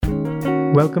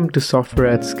Welcome to Software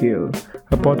at Scale,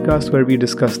 a podcast where we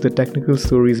discuss the technical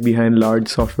stories behind large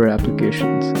software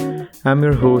applications. I'm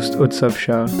your host, Utsav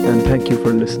Shah, and thank you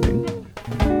for listening.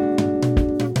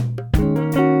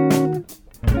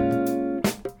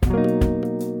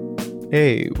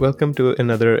 Hey, welcome to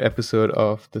another episode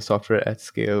of the Software at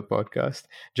Scale podcast.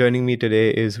 Joining me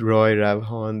today is Roi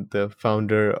Rav-Hon, the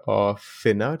founder of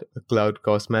Finat, a cloud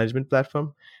cost management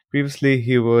platform. Previously,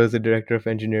 he was the director of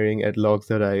engineering at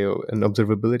Logs.io, an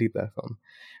observability platform.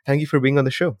 Thank you for being on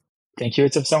the show. Thank you,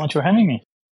 Utsav, so much for having me.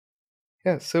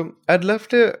 Yeah, so I'd love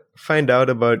to find out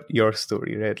about your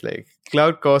story, right? Like,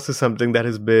 cloud cost is something that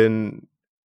has been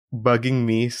bugging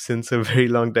me since a very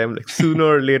long time. Like, sooner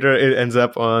or later it ends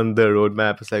up on the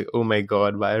roadmap. It's like, oh my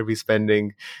god, why are we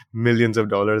spending millions of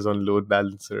dollars on load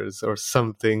balancers or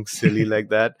something silly like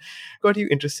that? Got you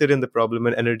interested in the problem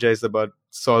and energized about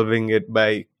solving it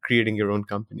by creating your own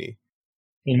company?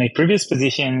 In my previous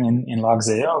position in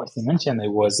Logs.io, as you mentioned, I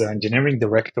was engineering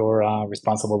director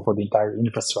responsible for the entire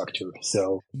infrastructure.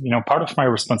 So, part of my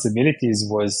responsibilities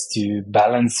was to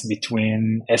balance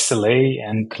between SLA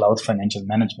and cloud financial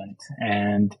management.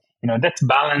 And, that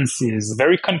balance is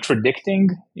very contradicting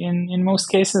in most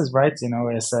cases, right? As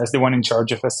the one in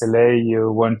charge of SLA,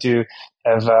 you want to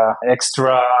have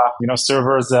extra,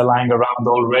 servers lying around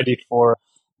already for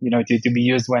to be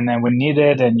used when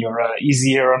needed, and you're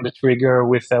easier on the trigger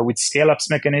with scale-ups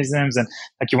mechanisms, and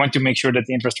like you want to make sure that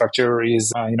the infrastructure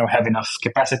is have enough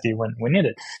capacity when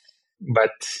needed.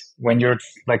 But when you're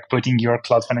like putting your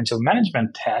cloud financial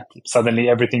management hat, suddenly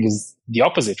everything is the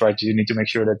opposite, right? You need to make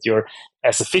sure that you're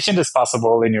as efficient as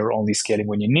possible, and you're only scaling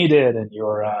when you need it, and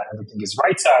your everything is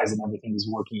right size, and everything is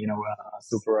working,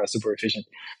 super efficient.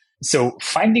 So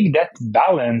finding that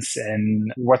balance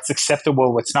and what's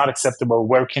acceptable, what's not acceptable,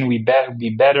 where can we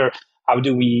be better? How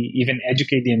do we even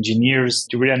educate the engineers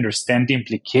to really understand the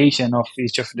implication of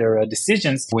each of their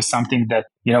decisions was something that,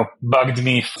 bugged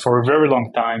me for a very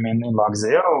long time in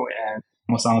Logs.io. And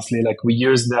most honestly, like we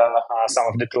used some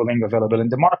of the tooling available in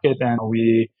the market, and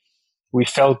we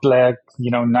felt like,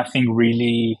 nothing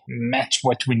really matched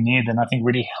what we need, and nothing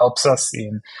really helps us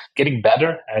in getting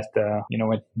better at,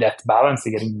 at that balance,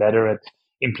 getting better at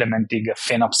implementing a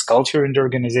FinOps culture in the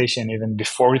organization, even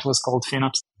before it was called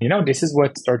FinOps. This is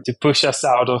what started to push us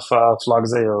out of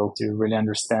Logs.io to really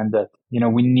understand that,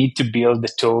 we need to build the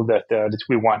tool that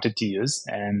we wanted to use.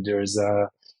 And there's a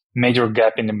major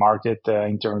gap in the market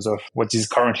in terms of what is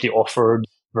currently offered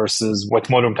versus what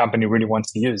modern company really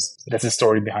wants to use. That's the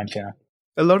story behind Finat.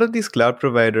 A lot of these cloud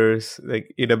providers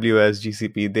like AWS,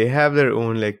 GCP, they have their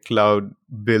own like cloud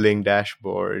billing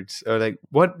dashboards. Or like,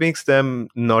 what makes them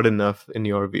not enough in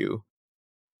your view?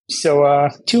 So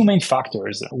two main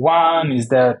factors. One is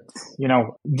that,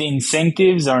 the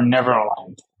incentives are never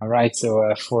aligned. All right.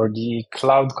 So for the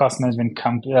cloud cost management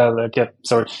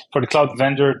for the cloud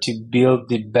vendor to build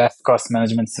the best cost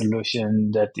management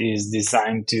solution that is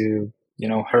designed to,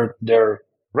 hurt their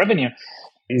revenue,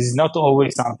 is not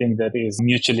always something that is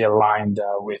mutually aligned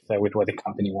with what the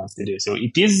company wants to do. So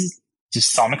it is to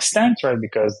some extent, right?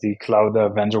 Because the cloud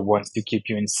vendor wants to keep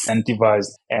you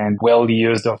incentivized and well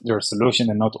used of their solution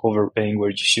and not overpaying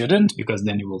where you shouldn't, because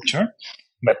then you will churn.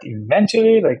 But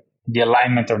eventually, like the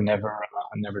alignment are never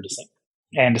the same.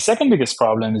 And the second biggest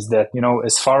problem is that,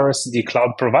 as far as the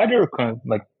cloud provider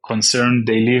concerned,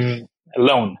 they live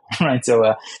alone, right?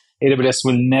 So AWS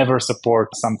will never support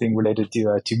something related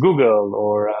to Google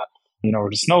or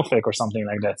or Snowflake or something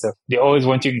like that. So they always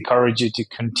want to encourage you to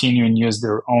continue and use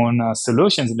their own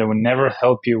solutions. They will never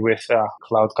help you with a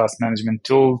cloud cost management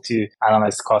tool to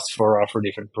analyze costs for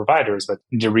different providers. But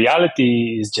the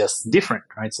reality is just different,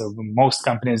 right? So most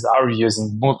companies are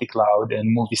using multi-cloud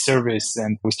and multi-service,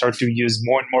 and we start to use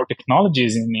more and more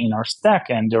technologies in our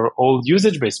stack, and they're all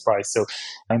usage-based price. So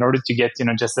in order to get,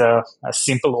 just a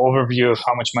simple overview of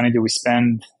how much money do we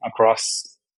spend across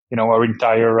our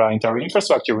entire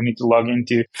infrastructure, we need to log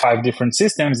into 5 different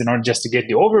systems in order just to get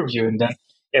the overview. And then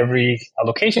every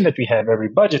allocation that we have, every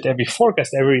budget, every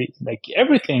forecast,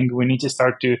 everything, we need to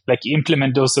start to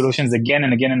implement those solutions again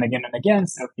and again and again and again.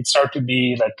 So it starts to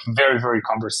be very, very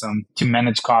cumbersome to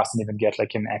manage costs and even get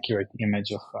an accurate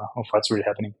image of what's really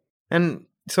happening. And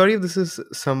sorry if this is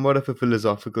somewhat of a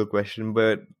philosophical question,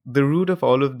 but the root of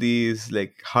all of these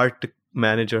hard to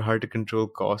manage or hard to control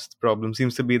cost problem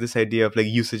seems to be this idea of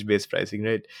usage-based pricing,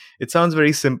 right? It sounds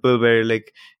very simple, where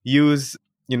use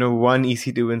one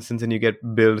EC2 instance and you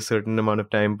get billed a certain amount of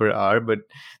time per hour, but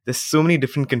there's so many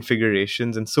different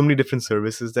configurations and so many different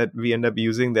services that we end up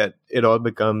using that it all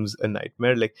becomes a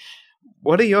nightmare.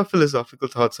 What are your philosophical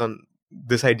thoughts on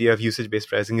this idea of usage-based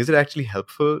pricing? Is it actually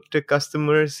helpful to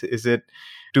customers? Is it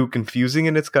too confusing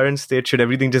in its current state? Should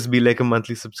everything just be like a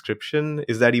monthly subscription?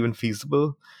 Is that even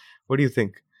feasible? What do you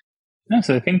think? No,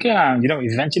 so I think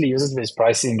eventually usage-based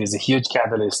pricing is a huge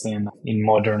catalyst in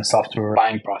modern software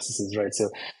buying processes, right? So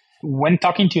when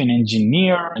talking to an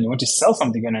engineer and you want to sell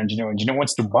something to an engineer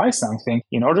wants to buy something,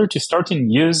 in order to start and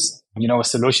use, a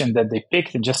solution that they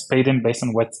picked and just pay them based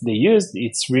on what they used,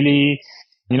 it's really,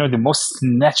 the most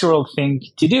natural thing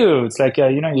to do. It's like,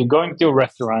 you're going to a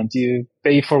restaurant, you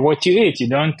pay for what you eat. You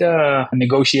don't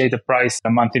negotiate a price a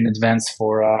month in advance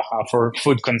for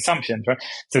food consumption, right?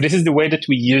 So this is the way that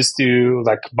we used to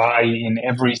like buy in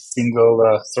every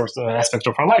single source aspect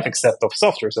of our life, except of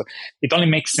software. So it only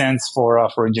makes sense for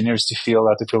engineers to feel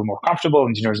more comfortable,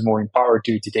 engineers more empowered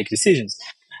to take decisions.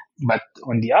 But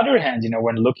on the other hand,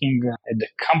 when looking at the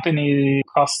company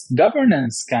cost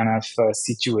governance kind of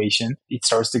situation, it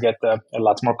starts to get a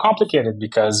lot more complicated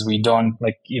because we don't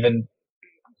even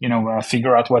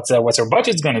figure out what's our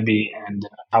budget's going to be, and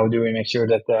how do we make sure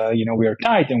that we are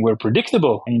tight and we're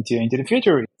predictable into the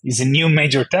future is a new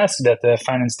major task that the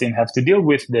finance team have to deal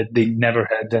with that they never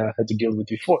had to deal with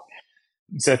before.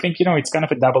 So I think it's kind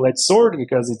of a double-edged sword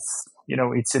because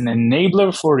it's an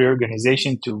enabler for the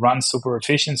organization to run super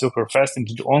efficient, super fast, and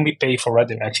to only pay for what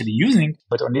they're actually using.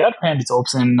 But on the other hand, it's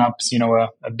opening up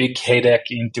a big headache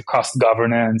into cost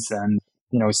governance, and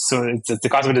so it's a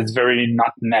concept that's very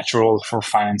not natural for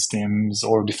finance teams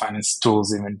or the finance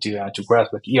tools even to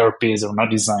grasp. Like ERPs are not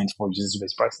designed for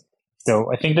usage-based pricing.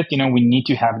 So I think that we need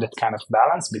to have that kind of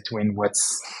balance between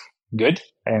what's good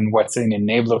and what's an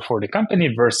enabler for the company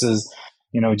versus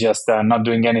just not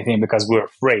doing anything because we're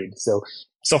afraid. So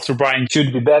software buying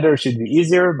should be better, should be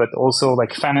easier, but also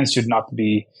like finance should not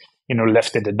be,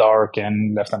 left in the dark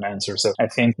and left unanswered. So I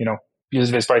think,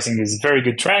 usage-based pricing is a very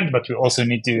good trend, but we also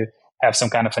need to have some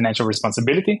kind of financial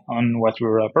responsibility on what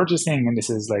we're purchasing. And this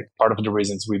is like part of the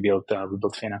reasons we built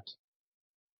Finance.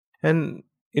 And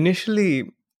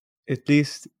initially, at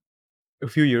least a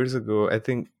few years ago, I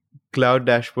think cloud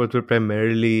dashboards were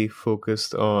primarily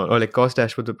focused on, or like cost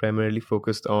dashboards were primarily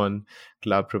focused on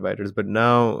cloud providers. But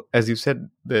now, as you said,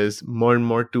 there's more and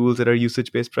more tools that are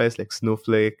usage-based price, like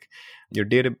Snowflake, your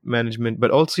data management,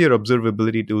 but also your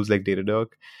observability tools like Datadog.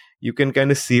 You can kind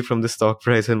of see from the stock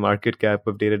price and market cap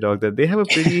of Datadog that they have a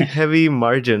pretty heavy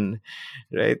margin,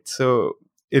 right? So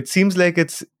it seems like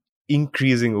it's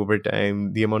increasing over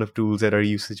time, the amount of tools that are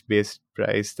usage-based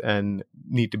priced and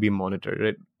need to be monitored,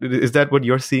 right? Is that what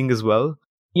you're seeing as well?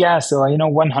 Yeah, so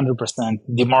 100%.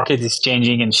 The market is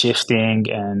changing and shifting,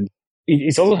 and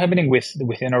it's also happening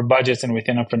within our budgets and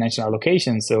within our financial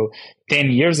allocations. So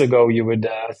 10 years ago, you would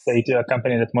say to a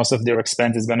company that most of their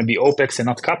expense is going to be OPEX and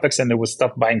not CAPEX, and they would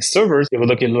stop buying servers. They would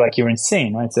look at you like you're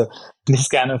insane, right? So this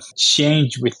kind of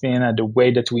change within the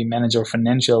way that we manage our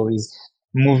financial is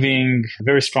moving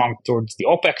very strong towards the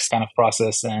OPEX kind of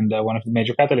process. And one of the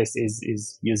major catalysts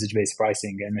is usage-based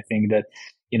pricing. And I think that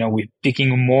we're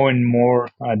picking more and more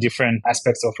different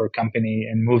aspects of our company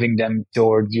and moving them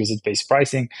toward usage-based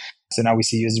pricing. So now we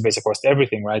see usage-based across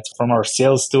everything, right? From our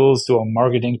sales tools to our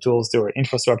marketing tools to our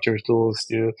infrastructure tools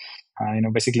to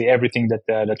basically everything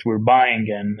that we're buying.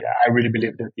 And I really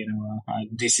believe that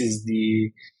this is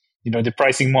the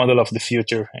pricing model of the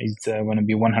future. It's going to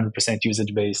be 100%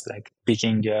 usage-based, like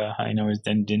picking and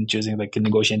then choosing like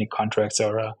negotiating contracts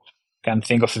or kind of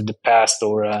think of the past,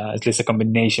 or at least a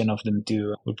combination of them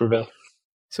to will prevail.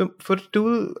 So for a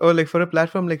tool or like for a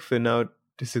platform like Finout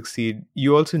to succeed,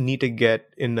 you also need to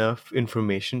get enough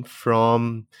information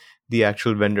from the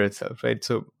actual vendor itself, right?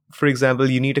 So for example,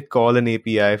 you need to call an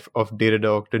API of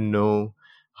Datadog to know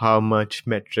how much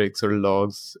metrics or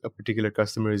logs a particular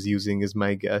customer is using, is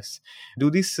my guess.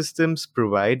 Do these systems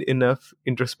provide enough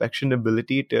introspection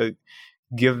ability to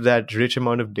give that rich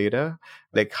amount of data?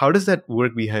 Like, how does that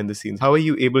work behind the scenes? How are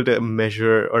you able to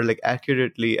measure or like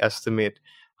accurately estimate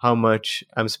how much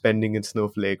I'm spending in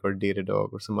Snowflake or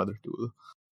Datadog or some other tool?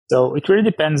 So it really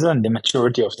depends on the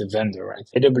maturity of the vendor, right?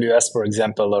 AWS, for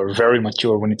example, are very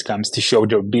mature when it comes to show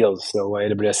their bills. So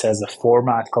AWS has a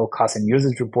format called cost and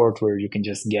usage report where you can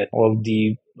just get all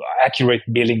the accurate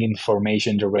billing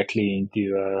information directly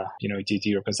into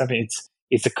your consumption.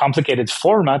 It's a complicated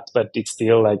format, but it's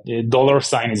still like the dollar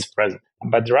sign is present.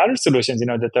 But there are other solutions,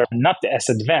 that are not as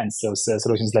advanced. So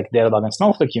solutions like Datadog and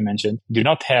Snowflake you mentioned do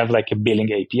not have like a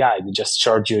billing API. They just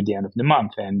charge you at the end of the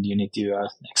month, and you need to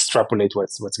extrapolate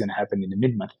what's going to happen in the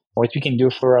mid-month. What we can do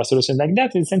for solutions like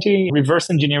that is essentially reverse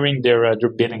engineering their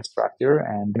billing structure.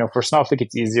 And for Snowflake,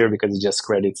 it's easier because it's just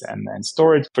credits and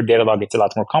storage. For Datadog, it's a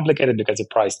lot more complicated because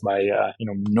it's priced by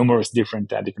numerous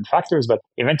different factors. But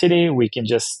eventually, we can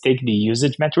just take the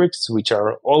usage metrics, which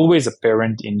are always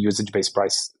apparent in usage-based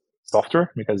price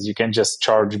software because you can just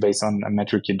charge based on a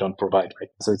metric you don't provide, right?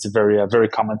 So it's a very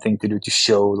common thing to do to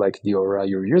show like your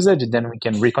usage, and then we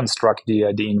can reconstruct the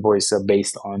invoice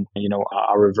based on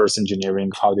our reverse engineering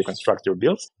of how they construct your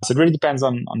bills. So it really depends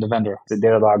on the vendor. The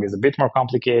Datadog is a bit more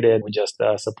complicated. We just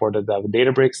supported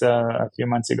Databricks a few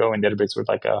months ago, and Databricks was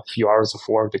like a few hours of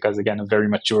work because again a very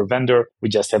mature vendor. We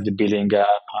just have the billing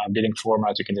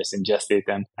format. You can just ingest it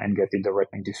and get it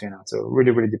directly into Finance. So it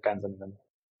really depends on the vendor.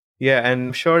 Yeah, and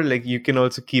I'm sure like you can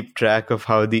also keep track of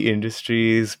how the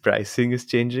industry's pricing is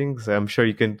changing. So I'm sure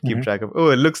you can keep track of,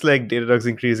 it looks like Datadog's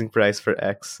increasing price for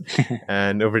X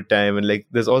and over time. And like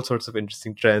there's all sorts of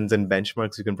interesting trends and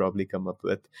benchmarks you can probably come up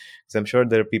with. So I'm sure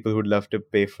there are people who'd love to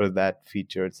pay for that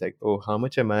feature. It's like, how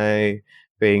much am I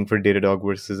paying for Datadog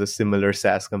versus a similar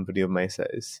SaaS company of my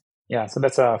size? Yeah, so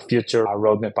that's a future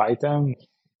roadmap item.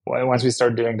 Once we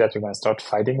start doing that, we're going to start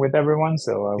fighting with everyone.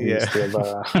 So we're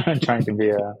still trying to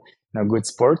be good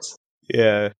sports.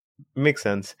 Yeah, makes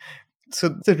sense.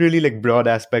 So it's a really like broad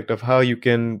aspect of how you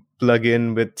can plug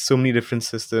in with so many different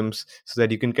systems so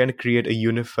that you can kind of create a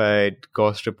unified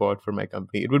cost report for my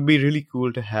company. It would be really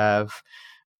cool to have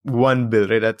one bill,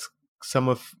 right? That's some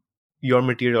of your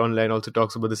material online also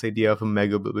talks about this idea of a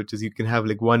mega bill, which is you can have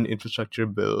like one infrastructure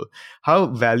bill. How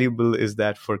valuable is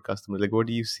that for customers? Like, what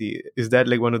do you see? Is that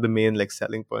like one of the main like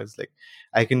selling points? Like,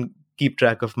 I can keep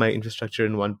track of my infrastructure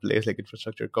in one place, like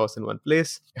infrastructure costs in one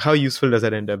place. How useful does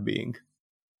that end up being?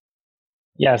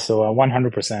 Yeah, so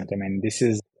 100%. I mean, this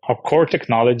is our core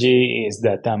technology is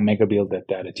that mega bill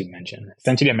that you mentioned.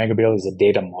 Essentially, a mega bill is a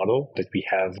data model that we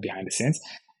have behind the scenes.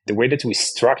 The way that we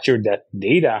structure that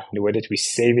data, the way that we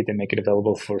save it and make it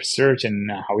available for search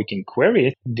and how we can query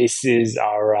it, this is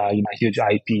our huge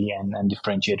IP and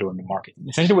differentiator in the market.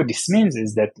 Essentially what this means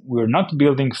is that we're not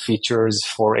building features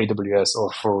for AWS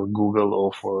or for Google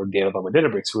or for Datadog or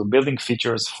Databricks. We're building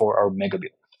features for our mega bill.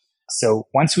 So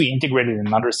once we integrated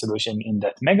another solution in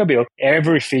that mega bill,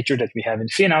 every feature that we have in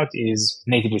FinOut is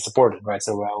natively supported, right?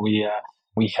 So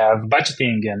we have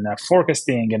budgeting and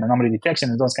forecasting and anomaly detection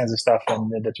and those kinds of stuff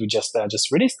that we just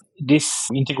released. This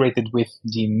integrated with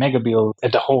the mega bill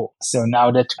as a whole. So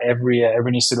now that every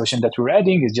new solution that we're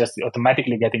adding is just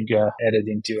automatically getting added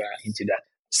into that.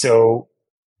 So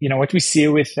what we see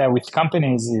with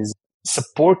companies is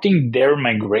supporting their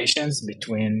migrations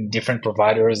between different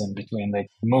providers and between like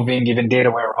moving even data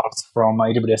warehouse from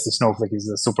AWS to Snowflake is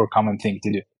a super common thing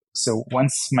to do. So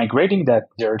once migrating that,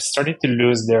 they're starting to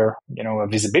lose their,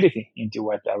 visibility into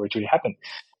what really happened.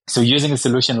 So using a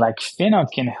solution like FinOut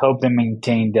can help them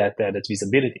maintain that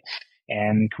visibility.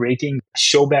 And creating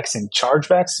showbacks and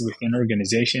chargebacks within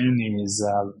organization is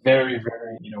a very,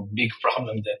 very, big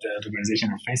problem that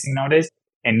organizations are facing nowadays.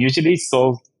 And usually it's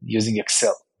solved using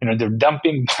Excel. They're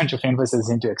dumping a bunch of invoices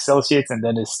into Excel sheets and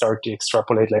then they start to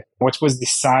extrapolate like what was the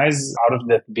size out of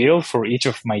that bill for each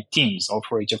of my teams or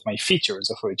for each of my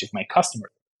features or for each of my customers.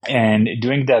 And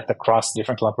doing that across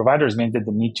different cloud providers means that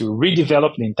they need to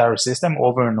redevelop the entire system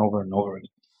over and over and over again.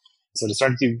 So they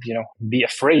start to, be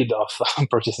afraid of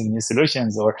purchasing new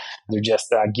solutions, or they're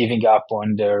just giving up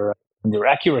on their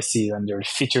accuracy and their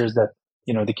features that,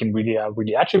 they can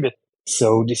really attribute.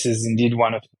 So this is indeed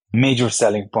one of major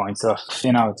selling points of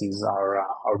FinOut is our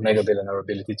mega bill and our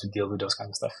ability to deal with those kinds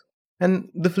of stuff. And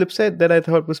the flip side that I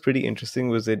thought was pretty interesting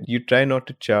was that you try not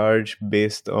to charge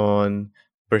based on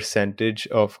percentage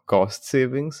of cost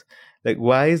savings. Like,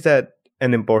 why is that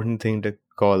an important thing to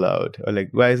call out? Or like,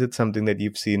 why is it something that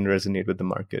you've seen resonate with the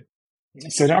market?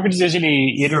 So the market is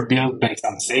usually either built based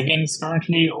on savings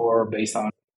currently or based on,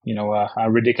 a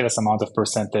ridiculous amount of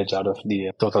percentage out of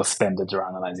the total spend that you're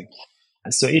analyzing.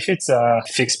 So if it's a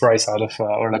fixed price out of,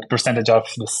 or like percentage of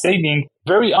the saving,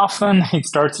 very often it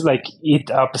starts to like eat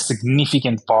up a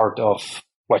significant part of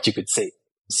what you could save.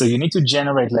 So you need to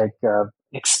generate like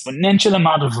exponential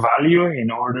amount of value in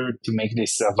order to make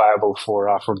this viable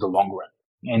for the long run.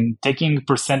 And taking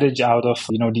percentage out of,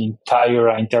 the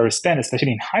entire spend,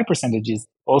 especially in high percentages,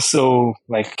 also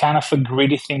like kind of a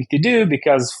greedy thing to do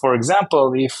because, for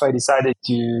example, if I decided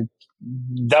to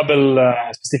double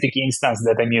specific instance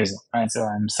that I'm using, right? So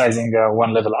I'm sizing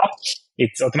one level up.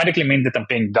 It automatically means that I'm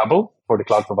paying double for the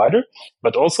cloud provider,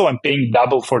 but also I'm paying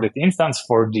double for that instance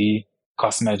for the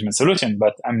cost management solution,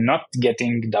 but I'm not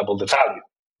getting double the value.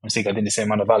 I'm still getting the same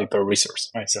amount of value per resource,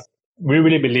 right? So we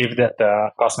really believe that the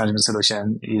cost management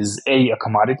solution is a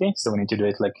commodity. So we need to do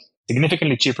it like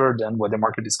significantly cheaper than what the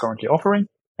market is currently offering,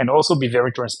 and also be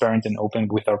very transparent and open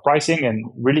with our pricing and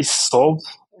really solve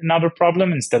another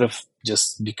problem instead of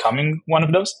just becoming one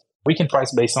of those. We can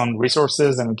price based on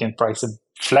resources and we can price a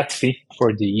flat fee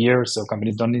for the year. So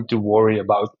companies don't need to worry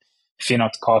about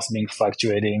FinOps costs being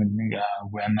fluctuating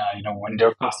when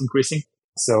their costs increasing.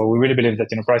 So we really believe that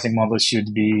pricing models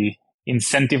should be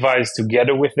incentivized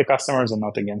together with the customers and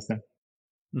not against them.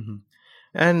 Mm-hmm.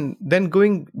 And then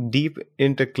going deep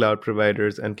into cloud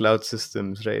providers and cloud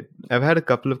systems, right? I've had a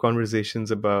couple of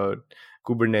conversations about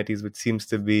Kubernetes, which seems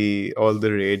to be all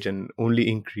the rage and only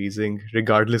increasing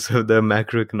regardless of the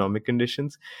macroeconomic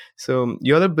conditions. So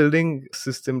you're building a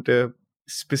system to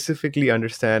specifically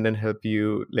understand and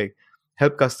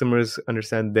help customers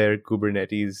understand their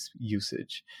Kubernetes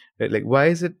usage, right? Like, why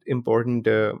is it important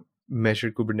to measure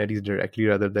Kubernetes directly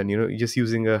rather than, just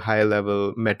using a high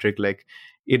level metric like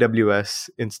AWS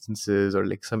instances or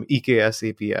like some EKS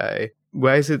API?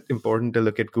 Why is it important to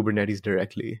look at Kubernetes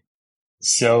directly?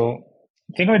 So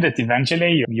think of it that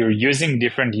eventually you're using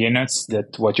different units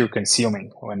that what you're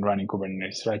consuming when running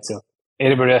Kubernetes, right? So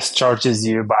AWS charges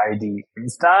you by the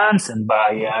instance and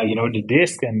by, the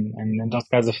disk and those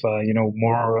kinds of,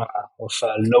 more of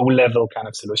low level kind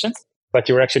of solutions, but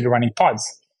you're actually running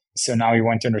pods. So now you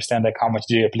want to understand like how much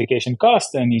the application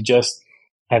cost and you just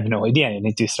have no idea. You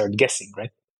need to start guessing, right?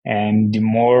 And the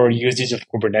more usage of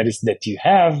Kubernetes that you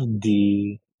have,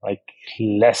 the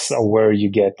less aware you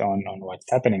get on what's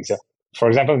happening. So for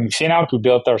example, in FinOut, we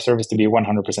built our service to be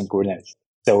 100% Kubernetes.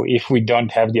 So if we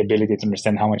don't have the ability to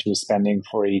understand how much we're spending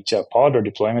for each pod or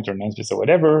deployment or namespace or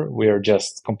whatever, we are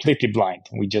just completely blind.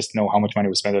 We just know how much money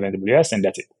we spend on AWS and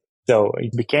that's it. So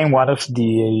it became one of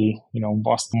the,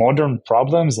 most modern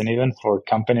problems. And even for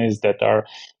companies that are,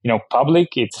 public,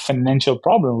 it's a financial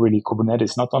problem, really.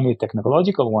 Kubernetes, not only a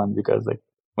technological one, because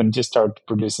when you just start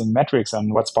producing metrics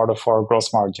on what's part of our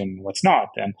gross margin, what's not,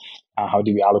 and how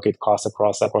do we allocate costs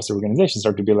across the organization,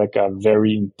 start to be like a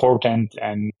very important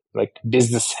and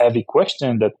business heavy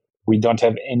question that we don't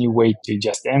have any way to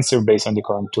just answer based on the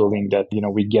current tooling that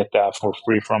we get for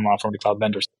free from the cloud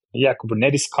vendors. Yeah,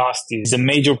 Kubernetes cost is a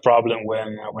major problem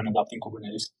when adopting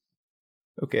Kubernetes.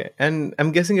 Okay, and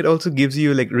I'm guessing it also gives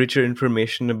you richer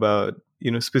information about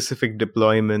specific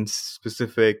deployments,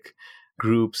 specific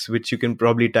groups, which you can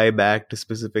probably tie back to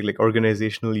specific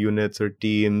organizational units or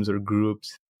teams or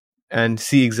groups, and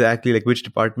see exactly which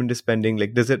department is spending.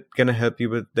 Does it kind of help you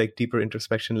with deeper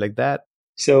introspection like that?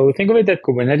 So think of it that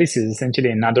Kubernetes is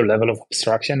essentially another level of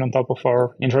abstraction on top of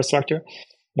our infrastructure.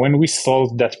 When we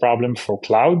solved that problem for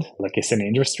cloud, as an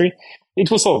industry, it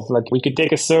was solved. We could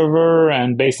take a server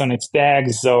and based on its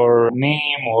tags or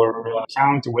name or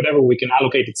account or whatever, we can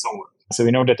allocate it somewhere. So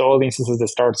we know that all the instances that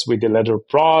starts with the letter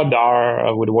prod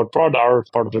with the word prod are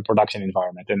part of the production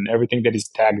environment, and everything that is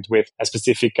tagged with a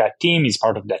specific team is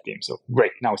part of that team. So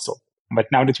great, now it's solved. But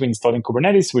now that we're installing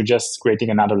Kubernetes, we're just creating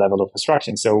another level of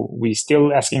abstraction. So we're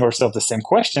still asking ourselves the same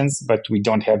questions, but we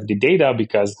don't have the data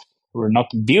because we're not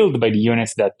built by the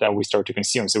units that we start to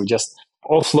consume. So we just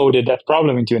offloaded that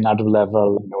problem into another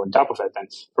level, on top of it. And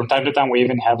from time to time, we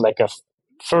even have a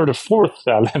third or fourth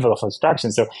level of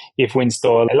abstraction. So if we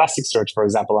install Elasticsearch, for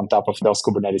example, on top of those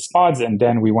Kubernetes pods, and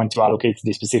then we want to allocate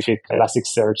the specific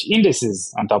Elasticsearch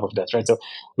indices on top of that, right? So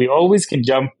we always can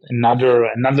jump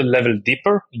another level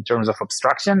deeper in terms of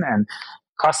abstraction, and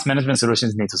cost management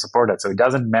solutions need to support that. So it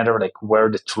doesn't matter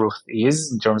where the truth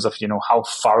is in terms of how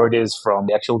far it is from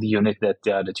the actual unit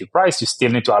that you price. You still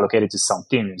need to allocate it to some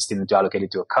team. You still need to allocate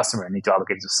it to a customer. You need to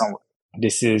allocate it to someone.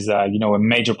 This is a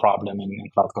major problem in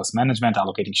cloud cost management,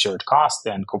 allocating shared cost,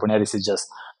 and Kubernetes is just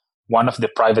one of the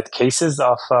private cases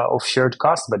of shared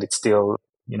cost, but it's still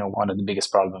one of the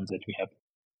biggest problems that we have.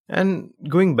 And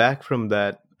going back from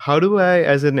that, how do I,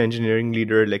 as an engineering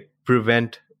leader,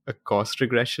 prevent a cost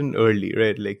regression early,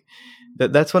 right?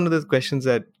 That's one of the questions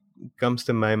that comes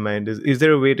to my mind. Is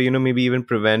there a way to maybe even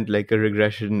prevent a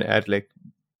regression at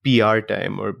PR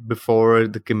time or before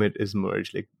the commit is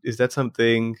merged? Is that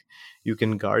something you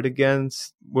can guard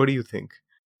against? What do you think?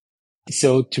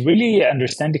 So to really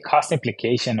understand the cost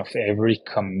implication of every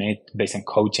commit based on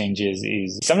code changes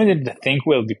is something that I think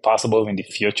will be possible in the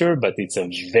future, but it's a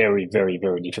very, very,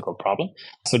 very difficult problem.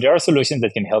 So there are solutions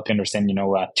that can help you understand,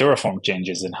 Terraform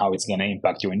changes and how it's going to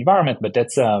impact your environment, but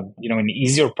that's, an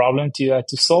easier problem to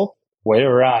solve.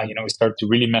 Where, we start to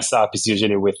really mess up is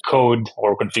usually with code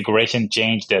or configuration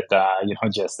change that,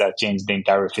 just change the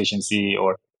entire efficiency,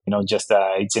 or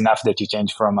it's enough that you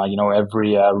change from,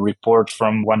 every report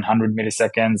from 100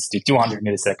 milliseconds to 200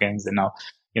 milliseconds. And now,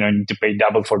 you need to pay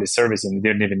double for the service and you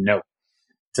didn't even know.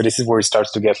 So this is where it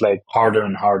starts to get harder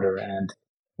and harder. And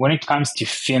when it comes to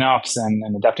FinOps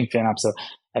and adapting FinOps, so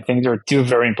I think there are two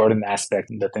very important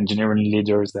aspects that engineering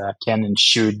leaders can and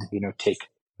should, take.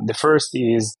 The first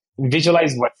is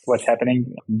visualize what's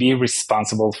happening, be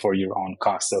responsible for your own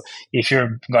costs. So if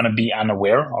you're going to be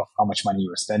unaware of how much money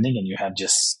you're spending and you have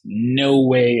just no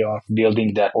way of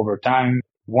building that over time,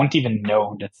 won't even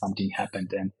know that something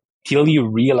happened. And till you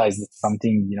realize that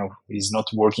something, is not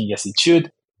working as it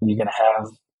should, you're going to have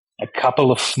a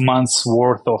couple of months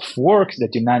worth of work that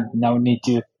you now need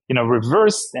to,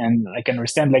 reverse and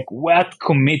understand what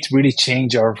commit really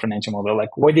change our financial model.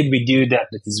 Why did we do that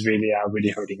is really, really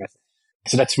hurting us?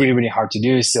 So that's really, really hard to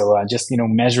do. So just,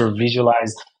 measure,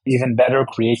 visualize, even better,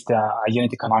 create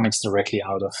unit economics directly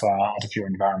out of your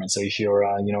environment. So if you're,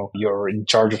 you're in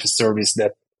charge of a service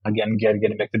that, again,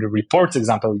 getting back to the reports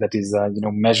example, that is,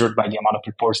 measured by the amount of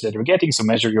reports that you're getting. So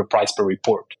measure your price per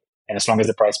report. And as long as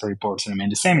the price per report remain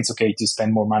the same, it's okay to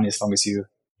spend more money as long as you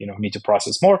need to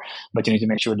process more, but you need to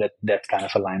make sure that that kind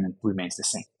of alignment remains the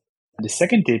same. The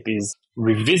second tip is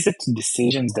revisit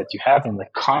decisions that you have and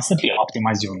constantly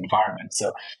optimize your environment.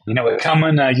 So, a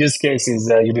common use case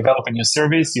is you develop a new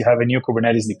service, you have a new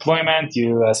Kubernetes deployment,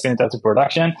 you spin it out to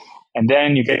production, and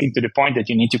then you get into the point that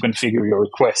you need to configure your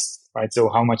requests, right? So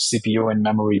how much CPU and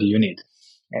memory do you need?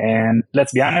 And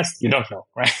let's be honest, you don't know,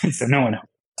 right? So no one knows.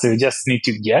 So you just need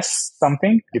to guess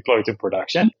something, deploy it to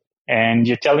production, and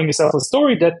you're telling yourself a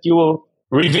story that you will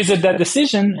revisit that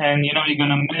decision, and you're going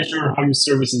to measure how your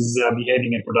service is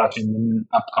behaving in production in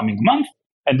upcoming month,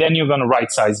 and then you're going to right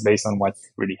size based on what's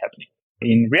really happening.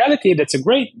 In reality, that's a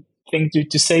great thing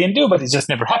to say and do, but it just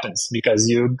never happens because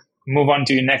you move on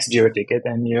to your next Jira ticket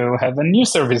and you have a new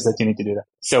service that you need to do that.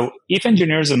 So if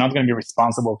engineers are not going to be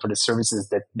responsible for the services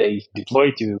that they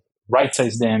deploy, to right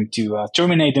size them, to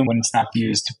terminate them when it's not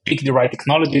used, to pick the right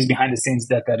technologies behind the scenes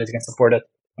that can support it,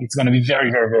 it's going to be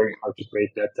very, very, very hard to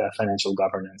create that financial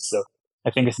governance. So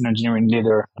I think as an engineering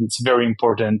leader, it's very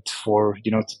important for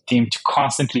the team to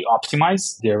constantly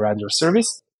optimize their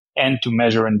service and to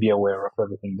measure and be aware of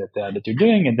everything that you're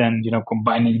doing. And then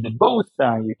combining the both,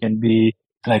 you can be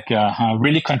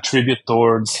really contribute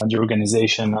towards the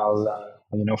organizational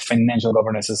financial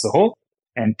governance as a whole,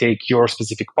 and take your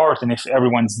specific part. And if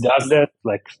everyone does that,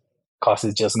 cost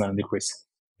is just going to decrease.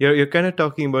 You're kind of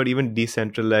talking about even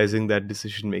decentralizing that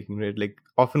decision making, right?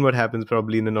 Often what happens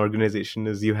probably in an organization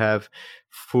is you have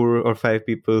 4 or 5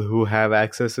 people who have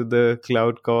access to the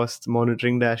cloud cost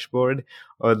monitoring dashboard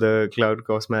or the cloud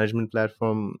cost management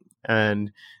platform,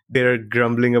 and they're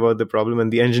grumbling about the problem,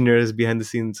 and the engineers behind the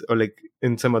scenes or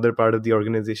in some other part of the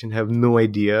organization have no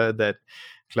idea that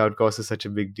cloud cost is such a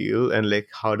big deal and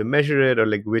how to measure it or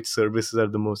which services are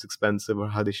the most expensive or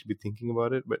how they should be thinking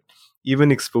about it. But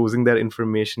even exposing that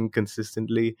information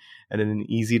consistently and in an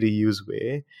easy to use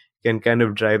way can kind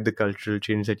of drive the cultural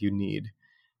change that you need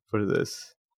for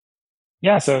this.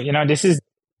 Yeah. So, this is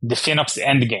the FinOps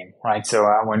end game, right? So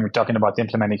when we're talking about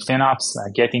implementing FinOps,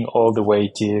 getting all the way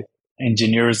to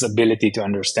engineers' ability to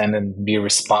understand and be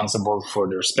responsible for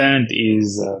their spend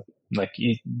is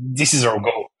this is our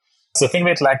goal. So think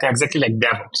of it exactly like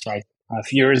DevOps, right? A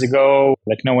few years ago,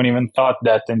 no one even thought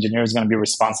that engineers are going to be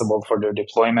responsible for their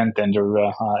deployment and their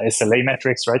SLA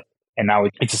metrics, right? And now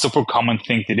it's a super common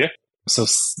thing to do. So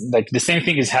the same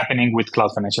thing is happening with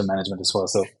cloud financial management as well.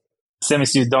 So same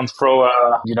as you don't throw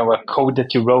a code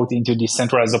that you wrote into the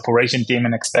centralized operation team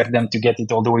and expect them to get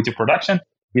it all the way to production.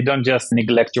 You don't just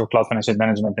neglect your cloud financial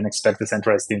management and expect the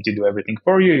centralized team to do everything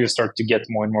for you. You start to get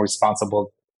more and more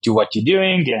responsible to what you're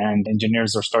doing, and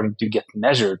engineers are starting to get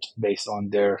measured based on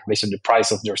the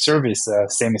price of their service,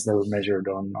 same as they were measured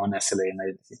on SLA and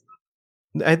latency.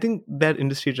 I think that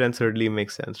industry trend certainly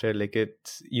makes sense, right?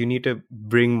 You need to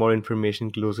bring more information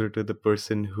closer to the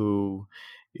person who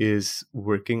is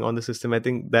working on the system. I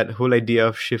think that whole idea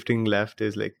of shifting left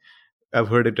is I've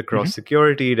heard it across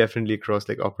security, definitely across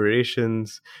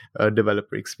operations,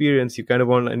 developer experience. You kind of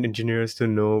want engineers to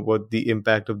know what the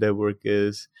impact of their work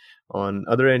is on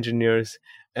other engineers,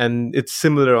 and it's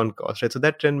similar on cost, right? So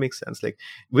that trend makes sense.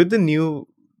 With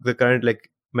the current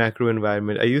macro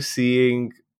environment, are you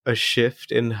seeing a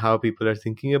shift in how people are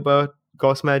thinking about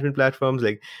cost management platforms?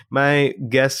 My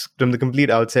guess from the complete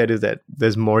outside is that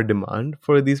there's more demand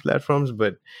for these platforms,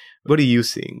 but what are you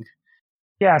seeing?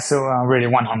 Yeah, so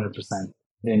really 100%.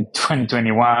 In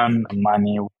 2021,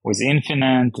 money was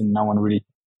infinite and no one really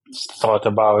thought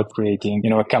about creating,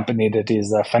 a company that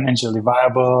is financially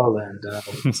viable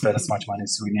and spend as much money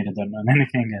as we needed on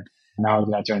anything. And now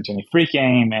 2023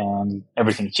 came and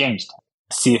everything changed.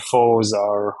 CFOs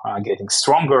are getting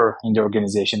stronger in the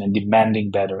organization and demanding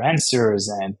better answers.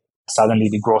 And suddenly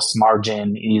the gross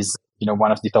margin is,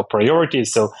 one of the top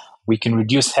priorities. So we can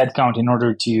reduce headcount in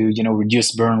order to,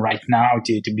 reduce burn right now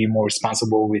to be more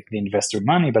responsible with the investor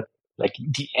money. But like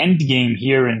the end game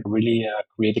here and really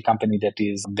create a company that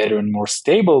is better and more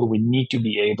stable, we need to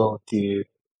be able to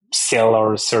sell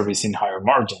our service in higher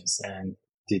margins and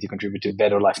to contribute to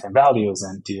better lifetime values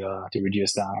and to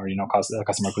reduce our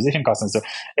customer acquisition costs. And so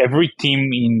every team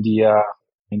in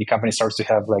the company starts to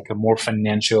have like a more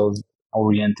financial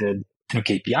oriented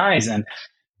KPIs, and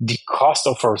the cost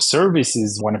of our service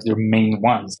is one of their main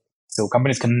ones. So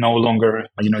companies can no longer,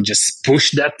 just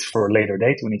push that for a later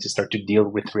date. We need to start to deal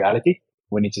with reality.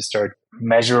 We need to start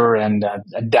measure and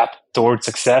adapt towards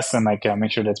success and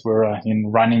make sure that we're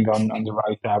running on the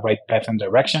right path and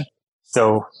direction.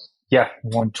 So yeah,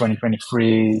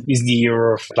 2023 is the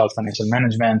year of cloud financial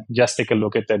management. Just take a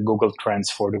look at the Google Trends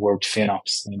for the word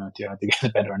FinOps, to get a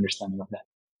better understanding of that.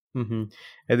 Mm-hmm.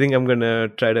 I think I'm gonna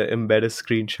try to embed a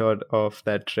screenshot of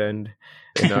that trend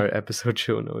in our episode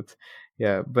show notes.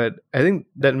 Yeah, but I think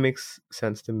that makes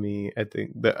sense to me. I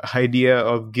think the idea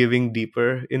of giving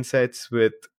deeper insights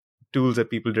with tools that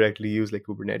people directly use, like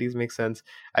Kubernetes, makes sense.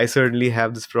 I certainly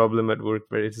have this problem at work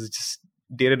where it's just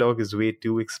Datadog is way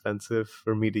too expensive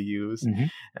for me to use. Mm-hmm.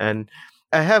 And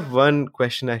I have one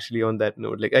question actually on that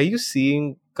note. Like, are you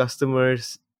seeing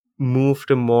customers move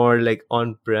to more like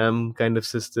on-prem kind of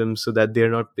systems so that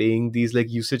they're not paying these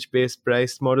like usage-based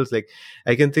price models? Like,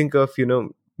 I can think of,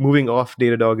 moving off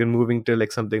Datadog and moving to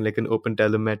like something like an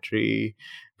OpenTelemetry,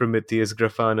 Prometheus,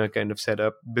 Grafana kind of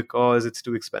setup because it's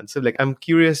too expensive. Like, I'm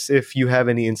curious if you have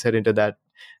any insight into that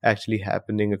actually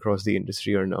happening across the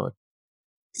industry or not.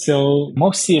 So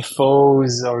most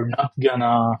CFOs are not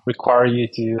gonna require you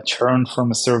to churn from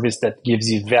a service that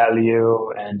gives you value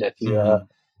and that you,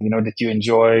 that you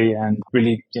enjoy and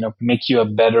really, make you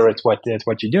better at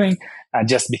what you're doing,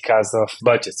 just because of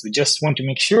budgets. We just want to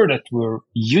make sure that we're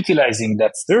utilizing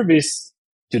that service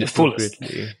to the fullest.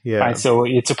 Yeah. Right? So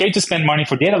it's okay to spend money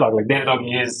for Datadog. Like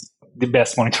Datadog is the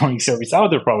best monitoring service out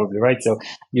there, probably, right? So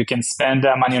you can spend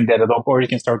money on Datadog, or you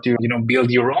can start to, build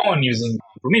your own using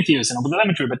Prometheus and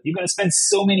OpenTelemetry, but you're going to spend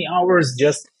so many hours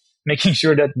just making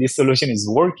sure that this solution is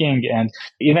working. And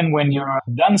even when you're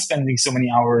done spending so many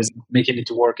hours making it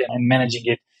to work and managing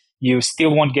it, you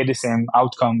still won't get the same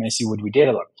outcome as you would with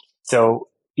Datadog. So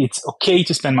it's okay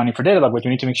to spend money for Datadog, but you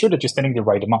need to make sure that you're spending the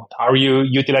right amount. Are you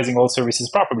utilizing all services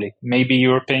properly? Maybe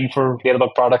you're paying for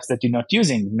Datadog products that you're not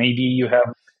using. Maybe you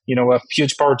have a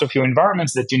huge part of your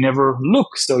environments that you never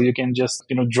look. So you can just,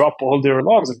 drop all their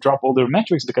logs or drop all their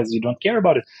metrics because you don't care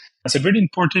about it. So it's really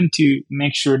important to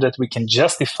make sure that we can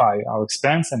justify our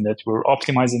expense and that we're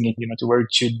optimizing it, to where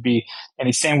it should be. And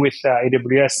it's same with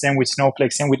AWS, same with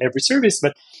Snowflake, same with every service.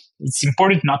 But it's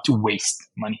important not to waste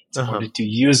money. It's important to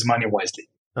use money wisely.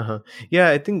 Yeah,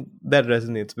 I think that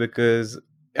resonates because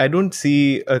I don't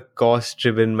see a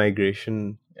cost-driven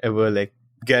migration ever like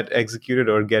get executed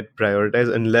or get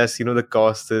prioritized unless the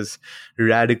cost is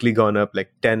radically gone up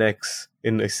like 10x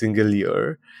in a single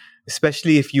year,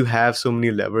 especially if you have so many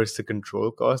levers to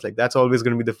control cost. Like, that's always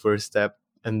going to be the first step,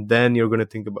 and then you're going to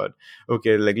think about,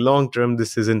 okay, like long term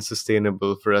this isn't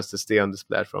sustainable for us to stay on this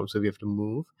platform, so we have to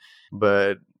move.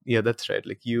 But yeah, that's right.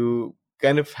 Like, you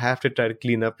kind of have to try to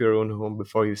clean up your own home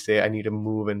before you say I need to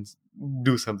move and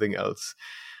do something else.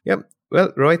 Yeah.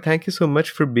 Well, Roy, thank you so much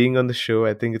for being on the show.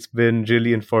 I think it's been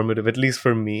really informative, at least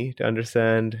for me, to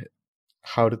understand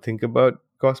how to think about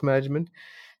cost management.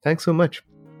 Thanks so much.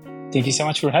 Thank you so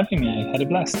much for having me. I had a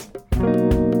blast.